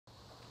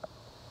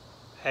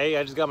Hey,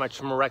 I just got my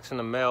trimmer racks in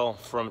the mail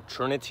from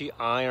Trinity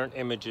Iron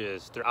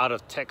Images. They're out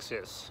of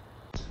Texas.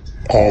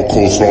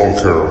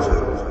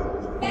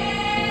 AllCoastLawncare.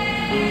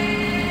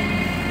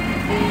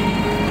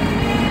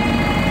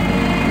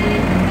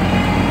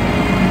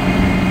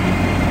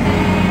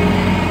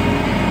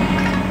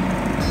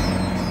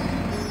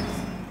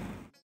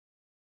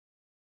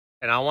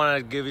 And I want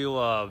to give you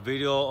a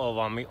video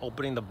of me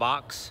opening the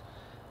box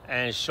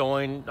and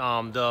showing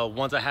the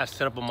ones I have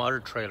set up on my other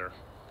trailer.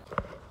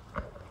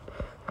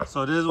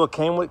 So this is what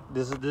came with,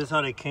 this is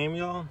how they came,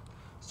 y'all.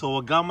 So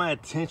what got my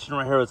attention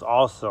right here is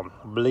awesome.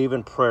 Believe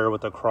in prayer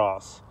with a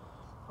cross.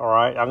 All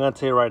right, I'm gonna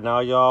tell you right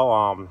now,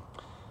 y'all,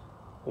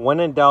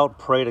 when in doubt,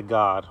 pray to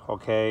God,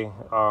 okay?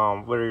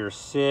 Whether you're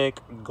sick,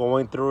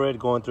 going through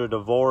a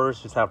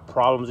divorce, just have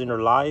problems in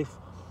your life.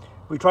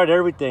 We tried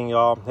everything,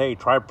 y'all. Hey,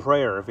 try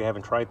prayer if you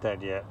haven't tried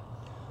that yet.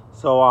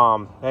 So,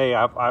 hey,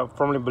 I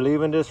firmly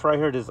believe in this right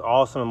here. This is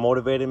awesome and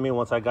motivated me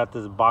once I got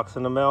this box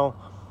in the mail.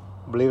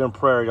 Believe in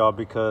prayer, y'all,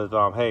 because,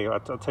 hey, I'll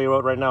tell you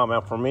what right now,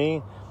 man, for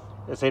me,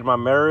 it saved my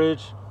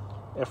marriage.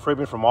 It freed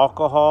me from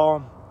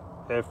alcohol.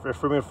 It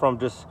freed me from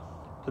just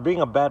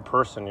being a bad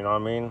person, you know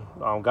what I mean?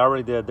 God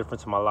really did a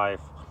difference in my life.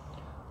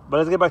 But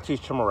let's get back to these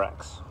trimmer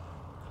racks.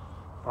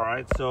 All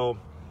right, so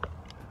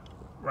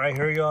right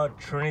here, y'all,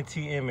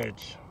 Trinity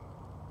image.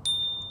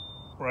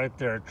 Right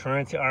there,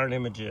 Trinity Iron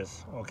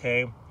Images,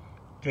 okay?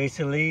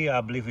 Jason Lee,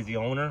 I believe he's the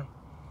owner.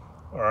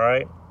 All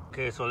right,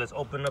 okay, so let's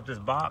open up this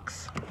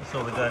box. That's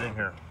what we got in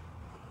here.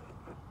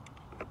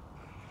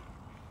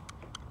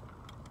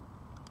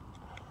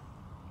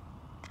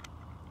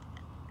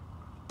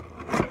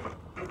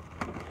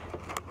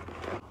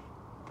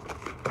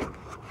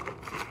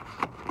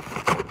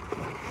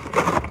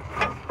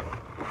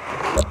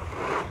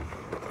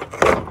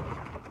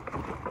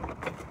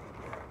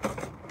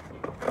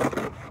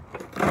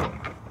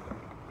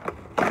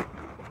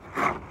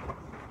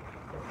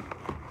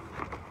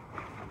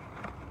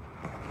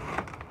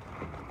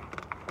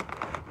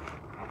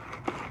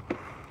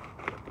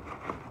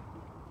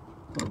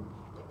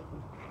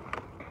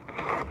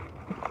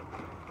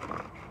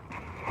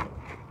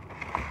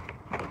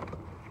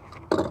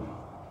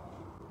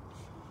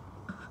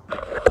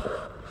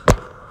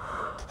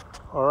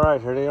 All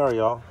right, here they are,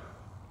 y'all.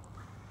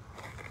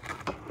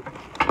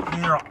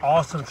 These are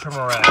awesome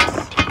trimmer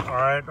racks. All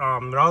right,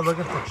 when I was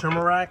looking for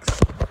trimmer racks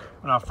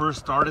when I first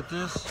started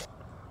this,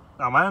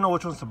 I didn't know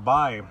which ones to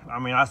buy. I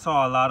mean, I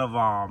saw a lot of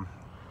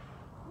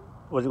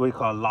what do you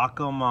call it? Lock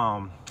 'em,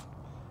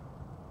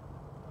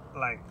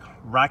 like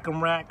rack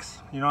 'em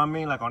racks. You know what I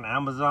mean? Like on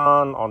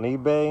Amazon, on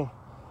eBay.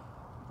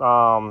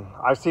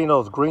 I've seen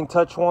those green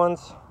touch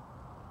ones.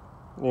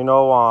 You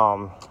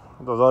know,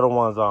 those other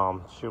ones.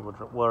 Shoot,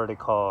 what are they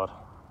called?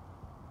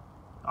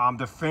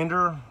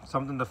 Defender,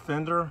 something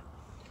Defender.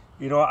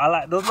 You know, I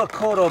like those. Look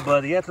cool though,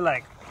 but you have to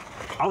like.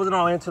 I wasn't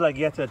all into like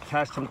you have to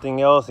attach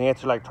something else, and you have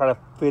to like try to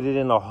fit it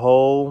in a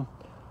hole.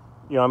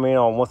 You know what I mean?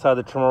 On one side of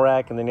the trimmer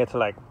rack, and then you have to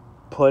like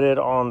put it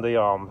on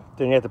the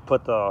Then you have to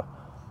put the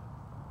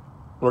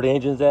where the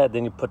engine's at.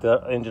 Then you put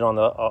the engine on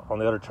the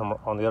other trimmer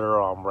on the other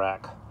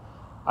rack.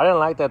 I didn't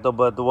like that though,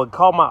 but what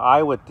caught my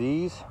eye with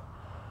these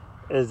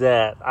is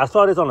that I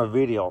saw this on a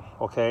video.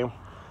 Okay.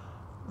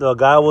 The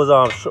guy was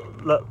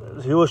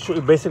he was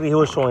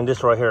showing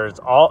this right here. It's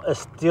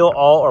steel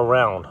all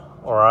around.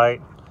 All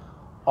right,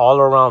 all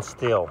around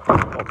steel.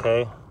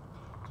 Okay,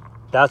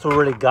 that's what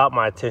really got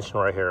my attention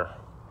right here.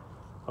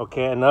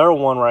 Okay, another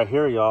one right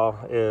here, y'all,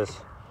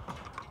 is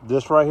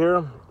this right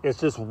here. It's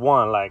just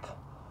one, like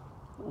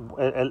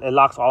it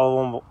locks all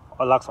of them.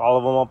 It locks all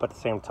of them up at the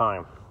same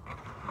time,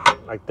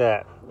 like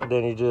that. And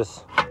then you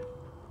just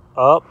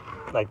up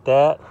like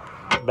that,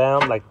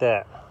 bam, like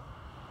that.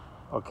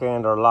 Okay,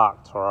 and they're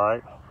locked, all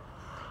right?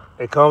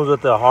 It comes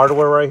with the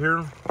hardware right here.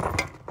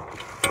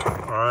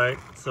 All right,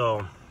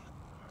 so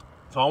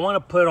I want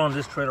to put on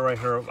this trailer right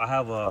here.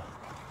 I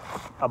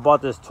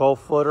bought this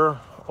 12-footer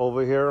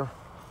over here.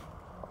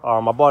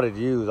 I bought it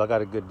used. I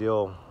got a good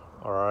deal,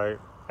 all right?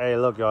 Hey,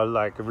 look, y'all,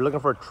 like, if you're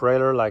looking for a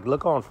trailer, like,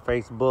 look on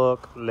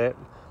Facebook, let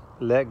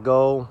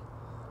go.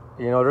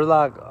 You know, there's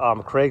like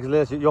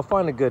Craigslist. You'll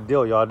find a good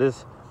deal, y'all.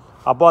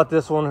 I bought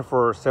this one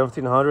for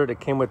 $1,700.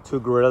 It came with 2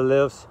 gorilla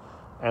lifts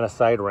and a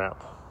side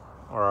ramp.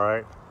 All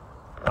right,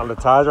 the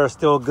tires are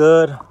still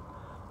good,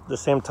 the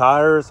same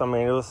tires. I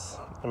mean, it's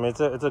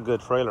a good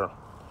trailer.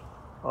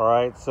 All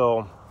right,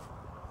 so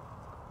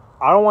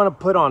I don't want to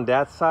put on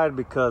that side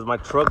because my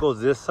truck goes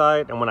this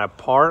side, and when I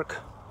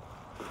park,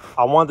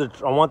 I want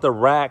the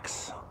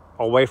racks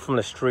away from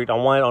the street. I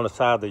want it on the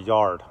side of the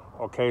yard.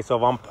 Okay, so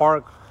if I'm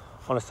parked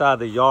on the side of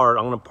the yard,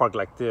 I'm gonna park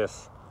like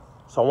this.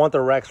 So I want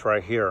the racks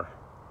right here.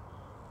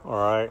 All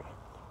right,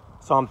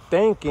 so I'm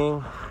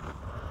thinking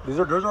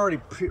there's already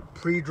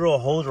pre-drilled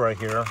holes right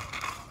here.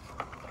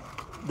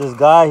 This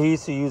guy, he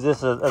used to use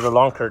this as a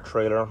lawn care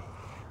trailer.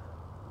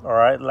 All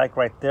right, like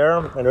right there,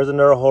 and there's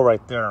another hole right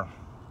there.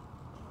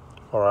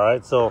 All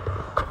right, so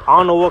I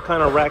don't know what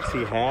kind of racks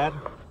he had,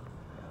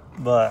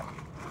 but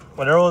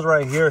whatever was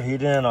right here, he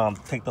didn't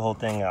take the whole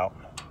thing out.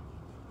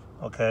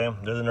 Okay,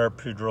 there's another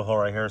pre-drill hole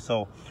right here.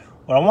 So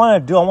what I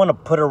want to do, I want to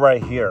put it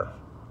right here.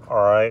 All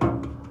right.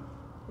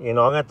 You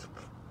know, I'm going to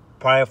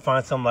probably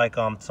find some like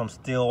some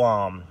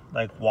Stihl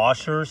like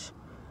washers.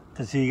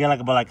 Cause see, you got like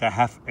about like a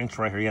 ½ inch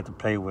right here you have to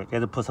play with. You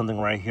have to put something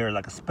right here,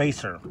 like a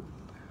spacer.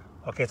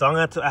 Okay, so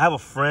I have a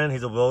friend,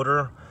 he's a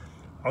welder.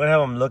 I'm gonna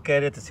have him look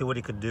at it to see what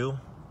he could do.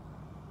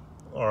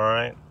 All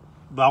right.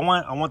 But I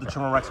want the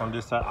trimmer racks on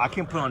this side. I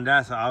can't put it on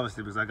that side,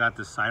 obviously, because I got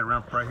this side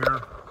ramp right here.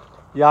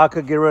 Yeah, I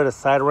could get rid of the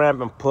side ramp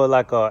and put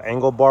like a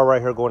angle bar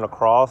right here going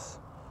across.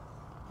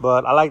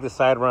 But I like the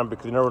side ramp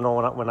because you never know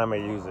when I may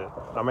use it.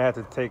 I may have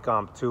to take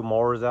 2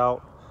 mowers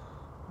out,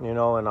 you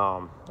know, and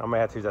I may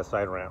have to use that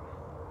side ramp.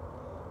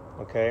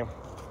 Okay.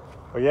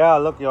 But yeah,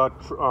 look, y'all,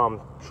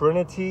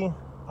 Trinity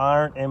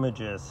Iron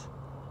Images.net.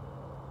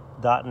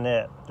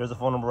 There's a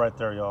phone number right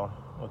there, y'all.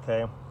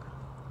 Okay.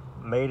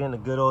 Made in the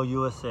good old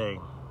USA.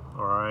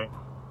 All right.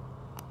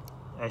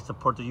 I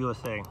support the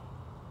USA.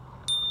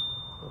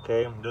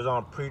 Okay. There's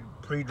on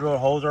pre-drilled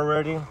holes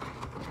already.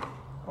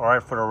 All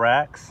right, for the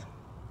racks.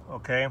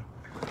 Okay.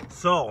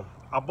 So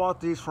I bought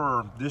these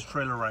for this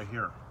trailer right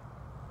here.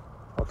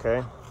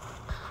 Okay.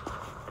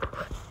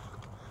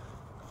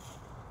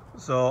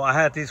 So I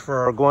had these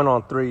for going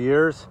on 3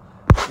 years.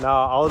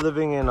 Now I was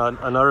living in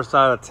another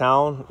side of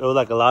town. It was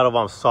like a lot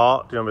of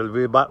salt. You know,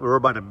 we were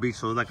by the beach,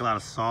 so it was like a lot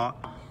of salt.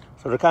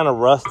 So they're kind of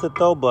rusted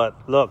though. But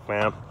look,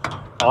 man,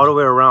 all the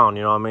way around.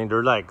 You know what I mean?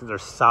 They're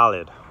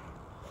solid.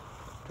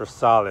 They're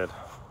solid.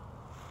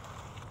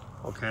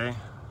 Okay.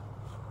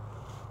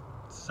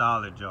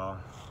 Solid, y'all.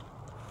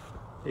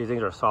 These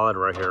things are solid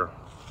right here.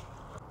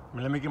 I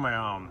mean, let me get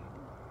my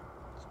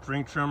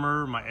string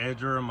trimmer, my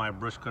edger, and my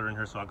brush cutter in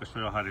here so I can show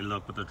you how they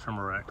look with the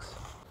trimmer racks.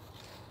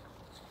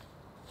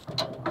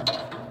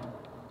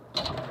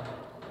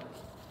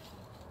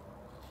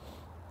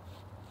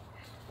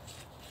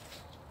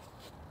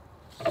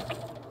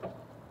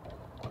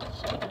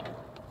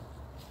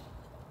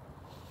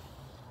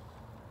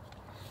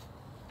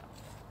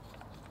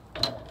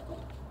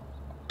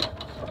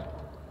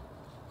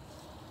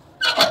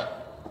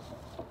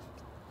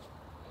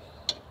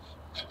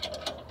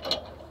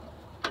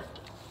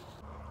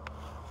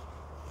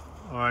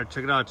 All right,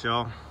 check it out,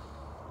 y'all.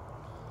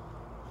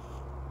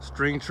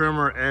 String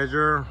trimmer,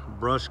 edger,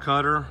 brush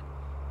cutter.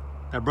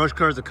 That brush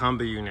cutter is a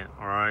combi unit,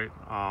 all right?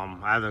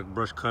 I have a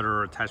brush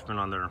cutter attachment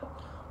on there.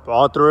 But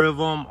all 3 of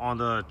them on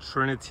the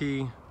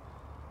Trinity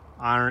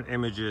Iron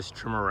Images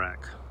trimmer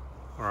rack,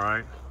 all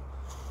right?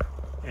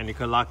 And you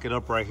can lock it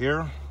up right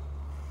here.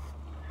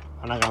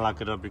 I'm not gonna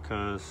lock it up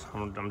because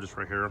I'm just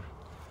right here.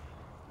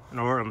 I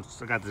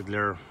got this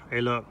glare.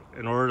 Hey, look,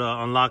 in order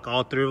to unlock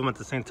all 3 of them at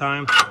the same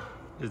time,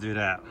 just do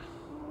that.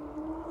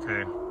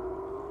 Okay.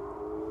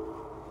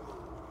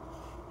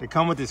 They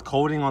come with this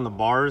coating on the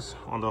bars,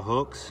 on the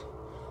hooks,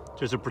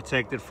 just to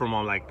protect it from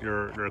like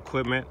your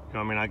equipment. You know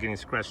what I mean? Not getting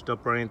scratched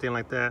up or anything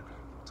like that.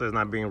 So it's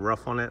not being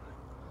rough on it.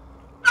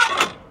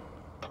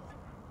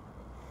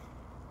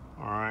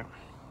 All right.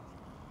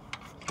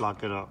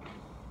 Lock it up.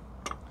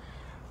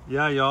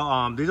 Yeah,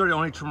 y'all. These are the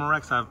only trimmer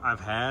racks I've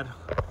had.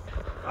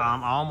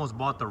 I almost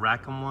bought the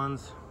Rackham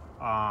ones.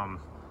 I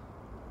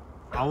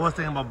was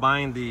thinking about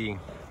buying the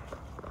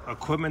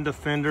equipment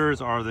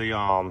defenders or the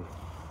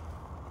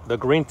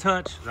green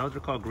touch. Is that what they're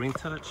called? Green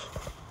touch.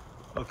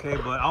 Okay,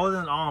 but I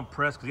wasn't all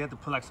impressed because you have to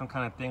put like some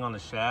kind of thing on the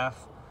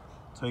shaft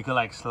so you could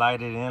like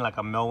slide it in like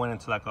a male in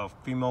into like a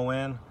female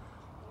in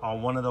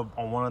on one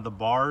of the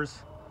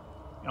bars.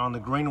 And on the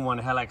green one,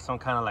 it had like some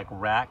kind of like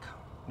rack.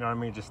 You know what I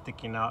mean? Just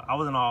sticking out.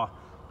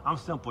 I'm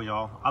simple,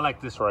 y'all. I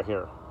like this right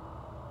here.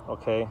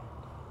 Okay.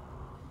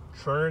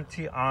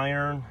 Trinity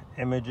Iron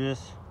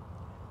Images.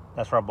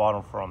 That's where I bought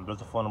them from.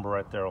 There's a phone number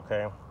right there,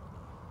 okay?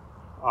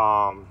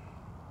 I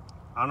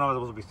don't know if I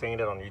was supposed to be saying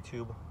that on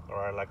YouTube, all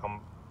right? Like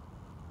I'm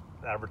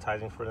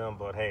advertising for them,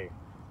 but hey,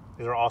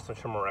 these are awesome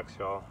trimmer racks,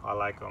 y'all. I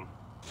like them,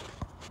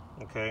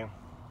 okay?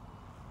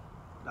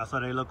 That's how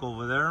they look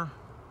over there.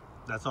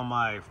 That's on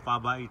my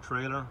 5x8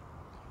 trailer.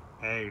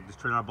 Hey, this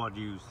trailer I bought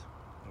used,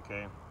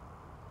 okay?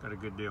 Got a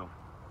good deal.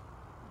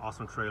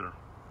 Awesome trailer,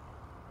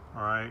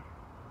 all right?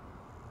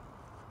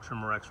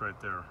 Trimmer racks right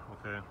there,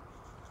 okay?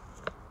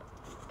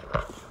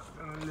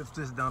 I'm gonna lift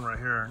this down right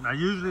here. Now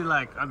usually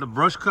like the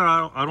brush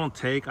cutter I don't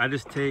take. I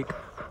just take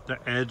the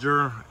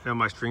edger and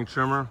my string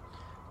trimmer,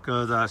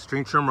 because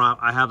string trimmer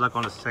I have like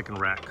on the second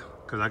rack,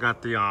 because I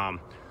got the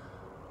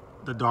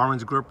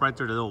Darwin's grip right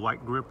there, the little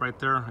white grip right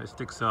there. It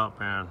sticks up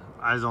and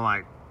I just don't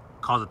like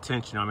cause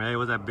attention. I mean, hey,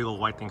 what's that big old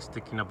white thing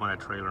sticking up on that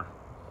trailer?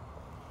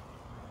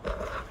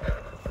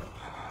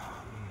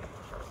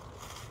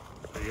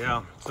 But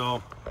yeah,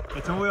 so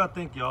tell me what I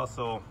think, y'all.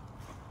 So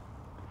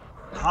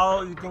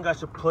how you think I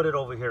should put it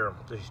over here,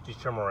 these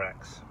trimmer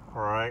racks?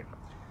 All right,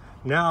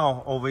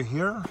 now over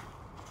here,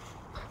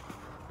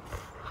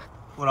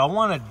 what I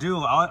want to do,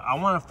 I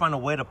want to find a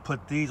way to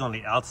put these on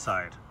the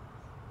outside.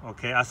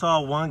 Okay, I saw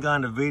one guy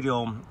in the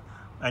video,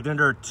 I think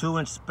there are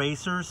 2-inch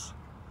spacers.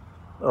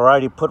 All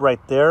right, he put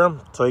right there,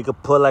 so he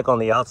could put like on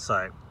the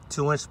outside,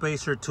 2-inch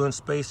spacer, 2-inch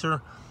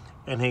spacer,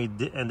 and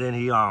then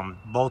he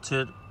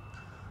bolted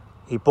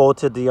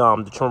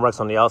the trimmer racks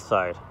on the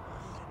outside.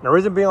 The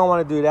reason being I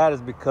want to do that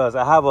is because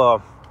I have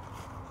a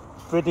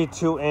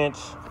 52-inch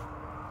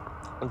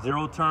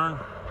zero turn.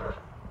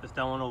 It's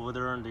that one over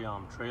there in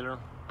the trailer.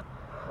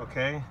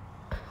 Okay,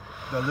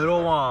 the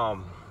little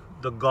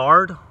the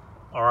guard,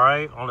 all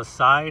right, on the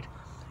side,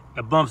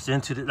 it bumps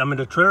into the, I mean,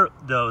 the trailer,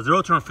 the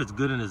zero turn fits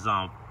good in his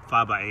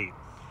 5x8.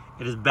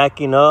 It is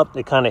backing up,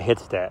 it kind of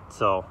hits that.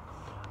 So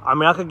I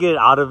mean, I could get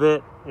out of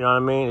it, you know what I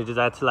mean? It just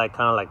had to like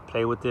kind of like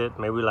play with it,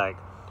 maybe like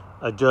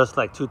adjust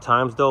like 2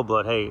 times though.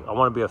 But hey, I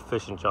want to be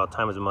efficient, y'all.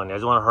 Time is money. I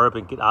just want to hurry up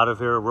and get out of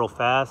here real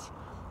fast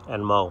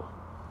and mow.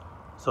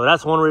 So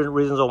that's one of the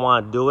reasons I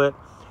want to do it.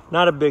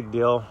 Not a big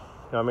deal.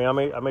 You know what I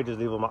mean? I may just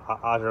leave them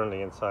out here on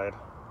the inside,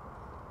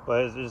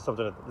 but it's just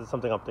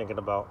something I'm thinking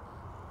about.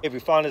 If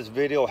you found this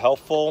video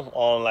helpful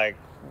on like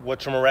what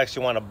trimmer racks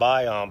you want to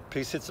buy,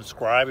 please hit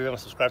subscribe if you haven't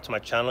subscribed to my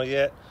channel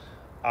yet.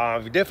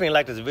 If you definitely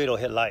like this video,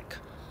 hit like.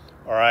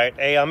 All right,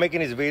 hey, I'm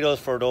making these videos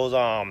for those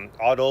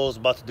all those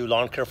about to do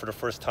lawn care for the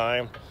first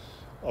time.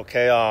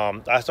 Okay,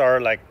 I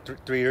started like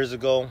 3 years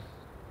ago.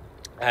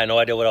 I had no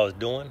idea what I was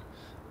doing.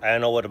 I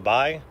didn't know what to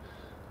buy.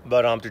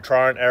 But through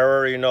trial and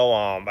error, you know,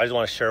 I just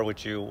want to share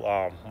with you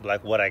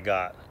like what I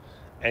got.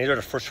 And these are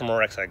the first trimmer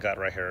racks I got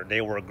right here. They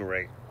were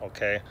great.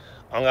 Okay,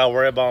 I'm not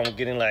worried about them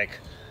getting like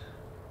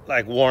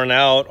worn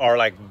out or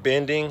like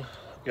bending,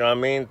 you know what I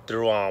mean,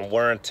 through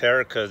wear and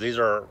tear, because these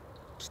are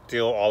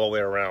still all the way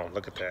around.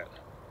 Look at that.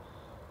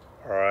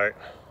 All right,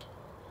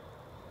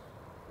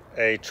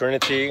 a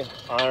Trinity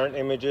iron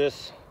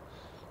images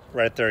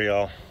right there,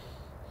 y'all.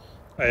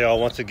 Hey, y'all,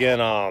 once again,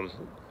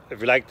 if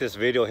you like this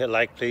video, hit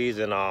like, please,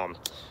 and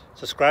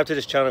subscribe to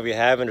this channel if you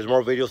haven't. There's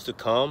more videos to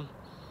come.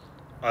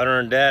 Other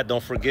than that,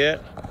 don't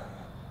forget,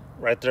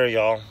 right there,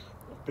 y'all,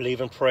 believe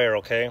in prayer,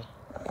 okay?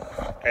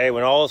 Hey,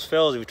 when all else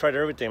fails, if you tried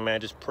everything,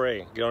 man, just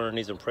pray. Get on your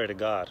knees and pray to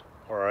God,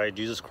 all right?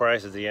 Jesus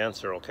Christ is the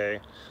answer, okay?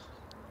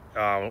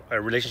 A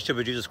relationship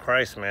with Jesus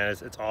Christ, man,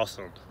 it's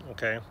awesome,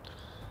 okay?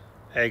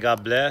 Hey,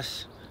 God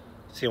bless.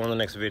 See you on the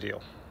next video.